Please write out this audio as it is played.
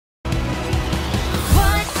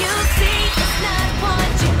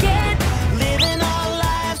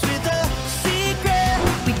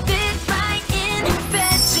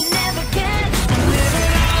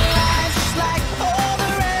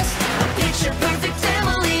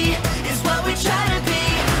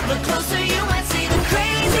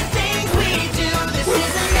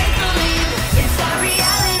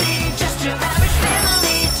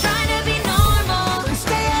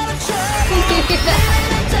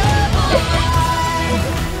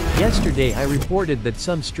Yesterday I reported that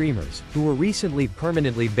some streamers, who were recently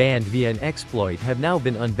permanently banned via an exploit, have now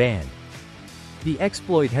been unbanned. The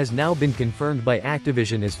exploit has now been confirmed by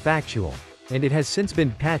Activision as factual, and it has since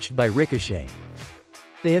been patched by Ricochet.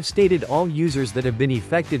 They have stated all users that have been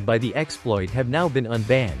affected by the exploit have now been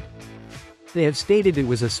unbanned. They have stated it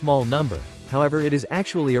was a small number, however it is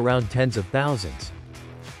actually around tens of thousands.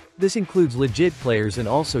 This includes legit players and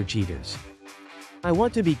also cheaters. I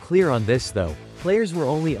want to be clear on this though, players were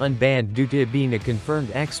only unbanned due to it being a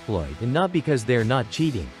confirmed exploit and not because they are not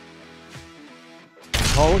cheating.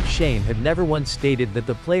 Hall of Shame have never once stated that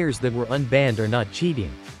the players that were unbanned are not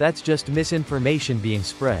cheating, that's just misinformation being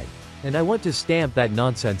spread. And I want to stamp that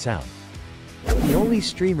nonsense out. The only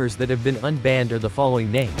streamers that have been unbanned are the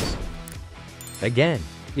following names. Again,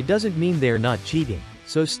 it doesn't mean they are not cheating,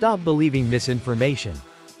 so stop believing misinformation.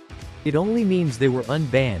 It only means they were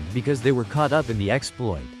unbanned because they were caught up in the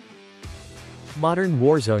exploit. Modern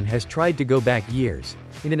Warzone has tried to go back years,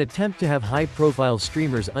 in an attempt to have high-profile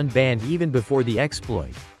streamers unbanned even before the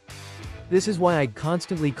exploit. This is why I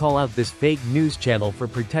constantly call out this fake news channel for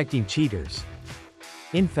protecting cheaters.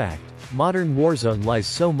 In fact, Modern Warzone lies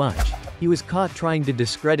so much, he was caught trying to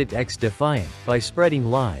discredit X-Defiant by spreading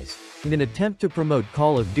lies, in an attempt to promote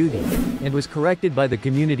Call of Duty, and was corrected by the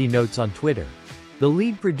community notes on Twitter. The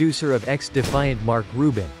lead producer of X-Defiant, Mark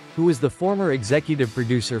Rubin, who was the former executive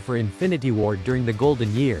producer for Infinity Ward during the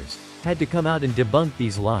golden years, had to come out and debunk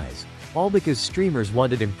these lies, all because streamers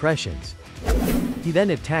wanted impressions. He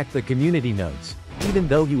then attacked the community notes, even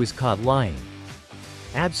though he was caught lying.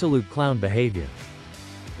 Absolute clown behavior.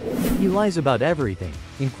 He lies about everything,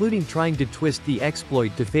 including trying to twist the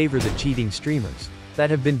exploit to favor the cheating streamers that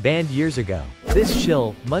have been banned years ago. This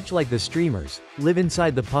shill, much like the streamers, live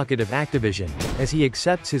inside the pocket of Activision, as he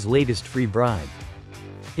accepts his latest free bribe.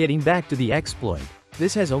 Getting back to the exploit,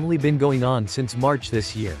 this has only been going on since March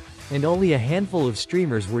this year, and only a handful of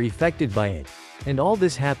streamers were affected by it, and all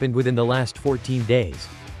this happened within the last 14 days.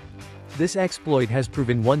 This exploit has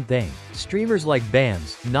proven one thing: streamers like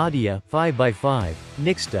Bams, Nadia, 5x5,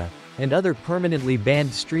 Nixta, and other permanently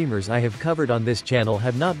banned streamers I have covered on this channel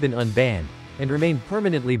have not been unbanned, and remain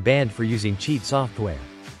permanently banned for using cheat software,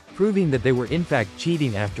 proving that they were in fact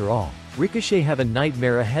cheating after all. Ricochet have a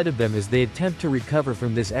nightmare ahead of them as they attempt to recover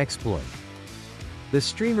from this exploit. The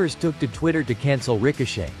streamers took to Twitter to cancel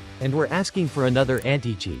Ricochet, and were asking for another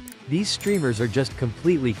anti-cheat. These streamers are just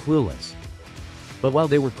completely clueless. But while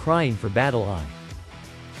they were crying for BattleEye,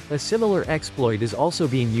 a similar exploit is also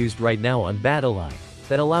being used right now on BattleEye,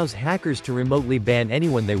 that allows hackers to remotely ban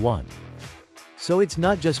anyone they want. So it's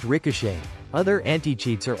not just Ricochet, other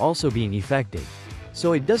anti-cheats are also being affected.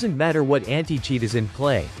 So it doesn't matter what anti-cheat is in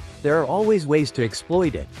play, there are always ways to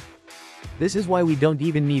exploit it. This is why we don't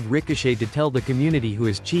even need Ricochet to tell the community who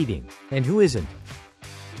is cheating, and who isn't.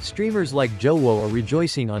 Streamers like Joewo are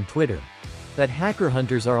rejoicing on Twitter that hacker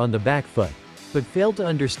hunters are on the back foot, but fail to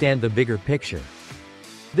understand the bigger picture.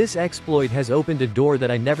 This exploit has opened a door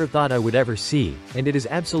that I never thought I would ever see, and it is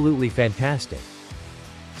absolutely fantastic.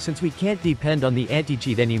 Since we can't depend on the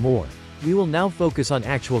anti-cheat anymore, we will now focus on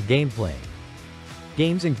actual gameplay.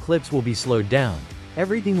 Games and clips will be slowed down,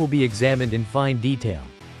 everything will be examined in fine detail.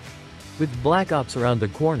 With Black Ops around the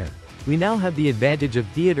corner, we now have the advantage of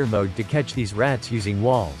theater mode to catch these rats using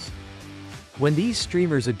walls. When these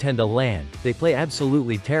streamers attend a LAN, they play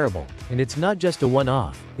absolutely terrible, and it's not just a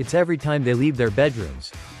one-off, it's every time they leave their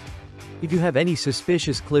bedrooms. If you have any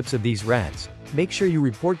suspicious clips of these rats, make sure you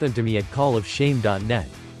report them to me at callofshame.net.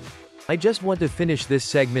 I just want to finish this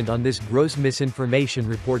segment on this gross misinformation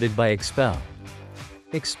reported by Expel.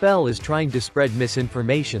 Expel is trying to spread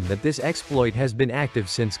misinformation that this exploit has been active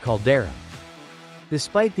since Caldera,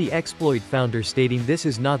 despite the exploit founder stating this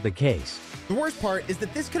is not the case. The worst part is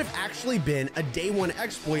that this could have actually been a day one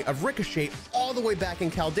exploit of Ricochet all the way back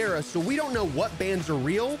in Caldera, so we don't know what bans are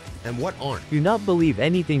real and what aren't. Do not believe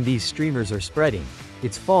anything these streamers are spreading.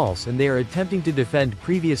 It's false, and they are attempting to defend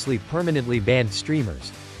previously permanently banned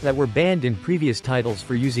streamers that were banned in previous titles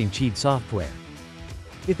for using cheat software.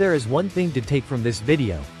 If there is one thing to take from this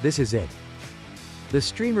video, this is it. The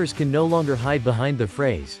streamers can no longer hide behind the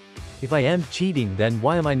phrase, "If I am cheating, then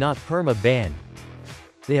why am I not perma-banned?"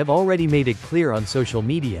 They have already made it clear on social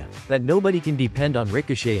media that nobody can depend on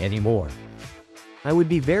Ricochet anymore. I would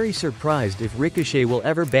be very surprised if Ricochet will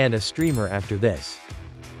ever ban a streamer after this.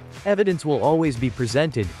 Evidence will always be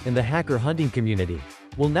presented, and the hacker hunting community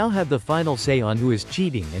will now have the final say on who is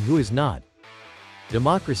cheating and who is not.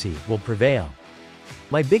 Democracy will prevail.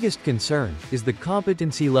 My biggest concern is the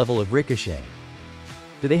competency level of Ricochet.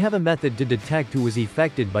 Do they have a method to detect who was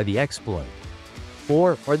affected by the exploit?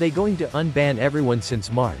 Or are they going to unban everyone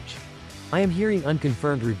since March? I am hearing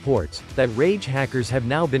unconfirmed reports that rage hackers have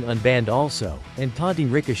now been unbanned also, and taunting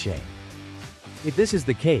Ricochet. If this is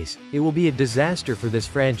the case, it will be a disaster for this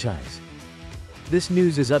franchise. This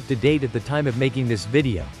news is up to date at the time of making this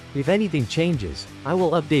video. If anything changes, I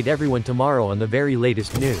will update everyone tomorrow on the very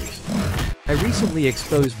latest news. I recently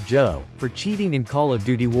exposed Joe for cheating in Call of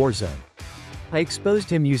Duty Warzone. I exposed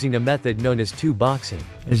him using a method known as two-boxing.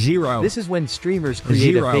 Zero. This is when streamers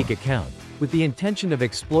create a fake account, with the intention of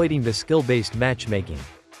exploiting the skill-based matchmaking.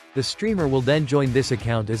 The streamer will then join this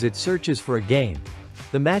account as it searches for a game.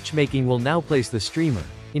 The matchmaking will now place the streamer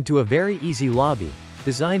into a very easy lobby,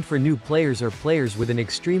 designed for new players or players with an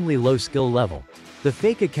extremely low skill level. The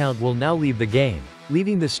fake account will now leave the game,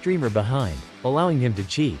 leaving the streamer behind, allowing him to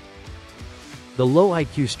cheat. The low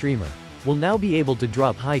IQ streamer will now be able to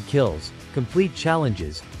drop high kills, complete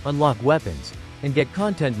challenges, unlock weapons, and get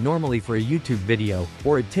content normally for a YouTube video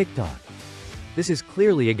or a TikTok. This is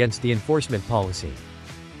clearly against the enforcement policy.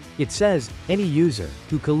 It says, any user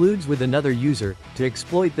who colludes with another user to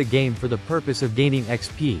exploit the game for the purpose of gaining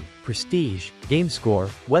XP, prestige, game score,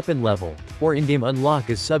 weapon level, or in-game unlock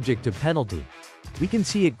is subject to penalty. We can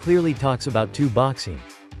see it clearly talks about two-boxing.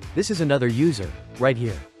 This is another user, right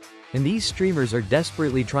here. And these streamers are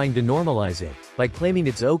desperately trying to normalize it, by claiming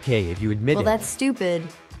it's okay if you admit it. Well, that's stupid.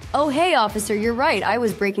 Oh, hey, officer, you're right. I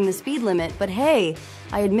was breaking the speed limit, but hey,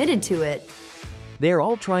 I admitted to it. They are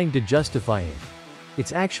all trying to justify it.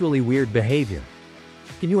 It's actually weird behavior.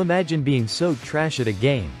 Can you imagine being so trash at a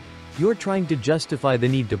game? You're trying to justify the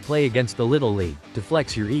need to play against the Little League, to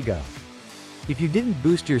flex your ego. If you didn't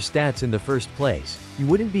boost your stats in the first place, you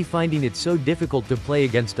wouldn't be finding it so difficult to play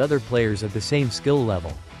against other players at the same skill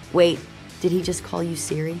level. Wait, did he just call you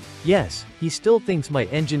Siri? Yes, he still thinks my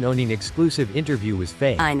engine-owning exclusive interview was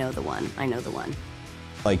fake. I know the one.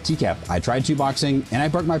 Like TCAP, I tried two-boxing and I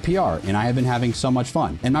broke my PR and I have been having so much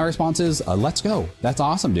fun. And my response is, let's go. That's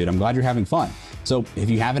awesome, dude. I'm glad you're having fun. So if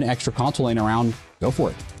you have an extra console laying around, go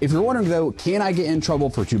for it. If you're wondering though, can I get in trouble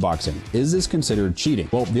for two-boxing? Is this considered cheating?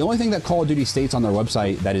 Well, the only thing that Call of Duty states on their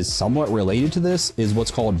website that is somewhat related to this is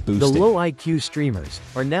what's called boosting. The low IQ streamers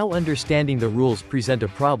are now understanding the rules present a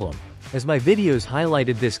problem, as my videos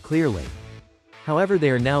highlighted this clearly. However,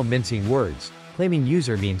 they are now mincing words, claiming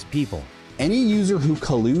user means people. Any user who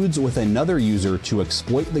colludes with another user to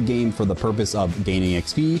exploit the game for the purpose of gaining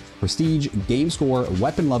XP, prestige, game score,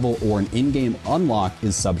 weapon level, or an in-game unlock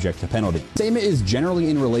is subject to penalty. Statement is generally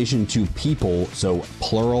in relation to people, so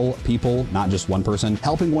plural people, not just one person,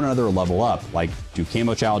 helping one another level up, like do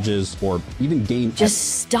camo challenges or even gain.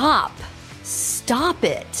 Just stop. Stop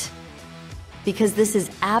it. Because this is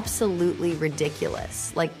absolutely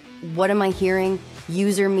ridiculous. Like, what am I hearing?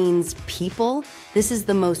 User means people? This is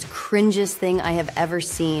the most cringiest thing I have ever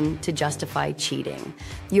seen to justify cheating.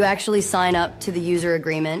 You actually sign up to the user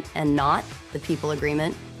agreement and not the people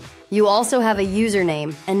agreement. You also have a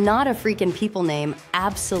username and not a freaking people name.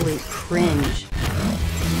 Absolute cringe.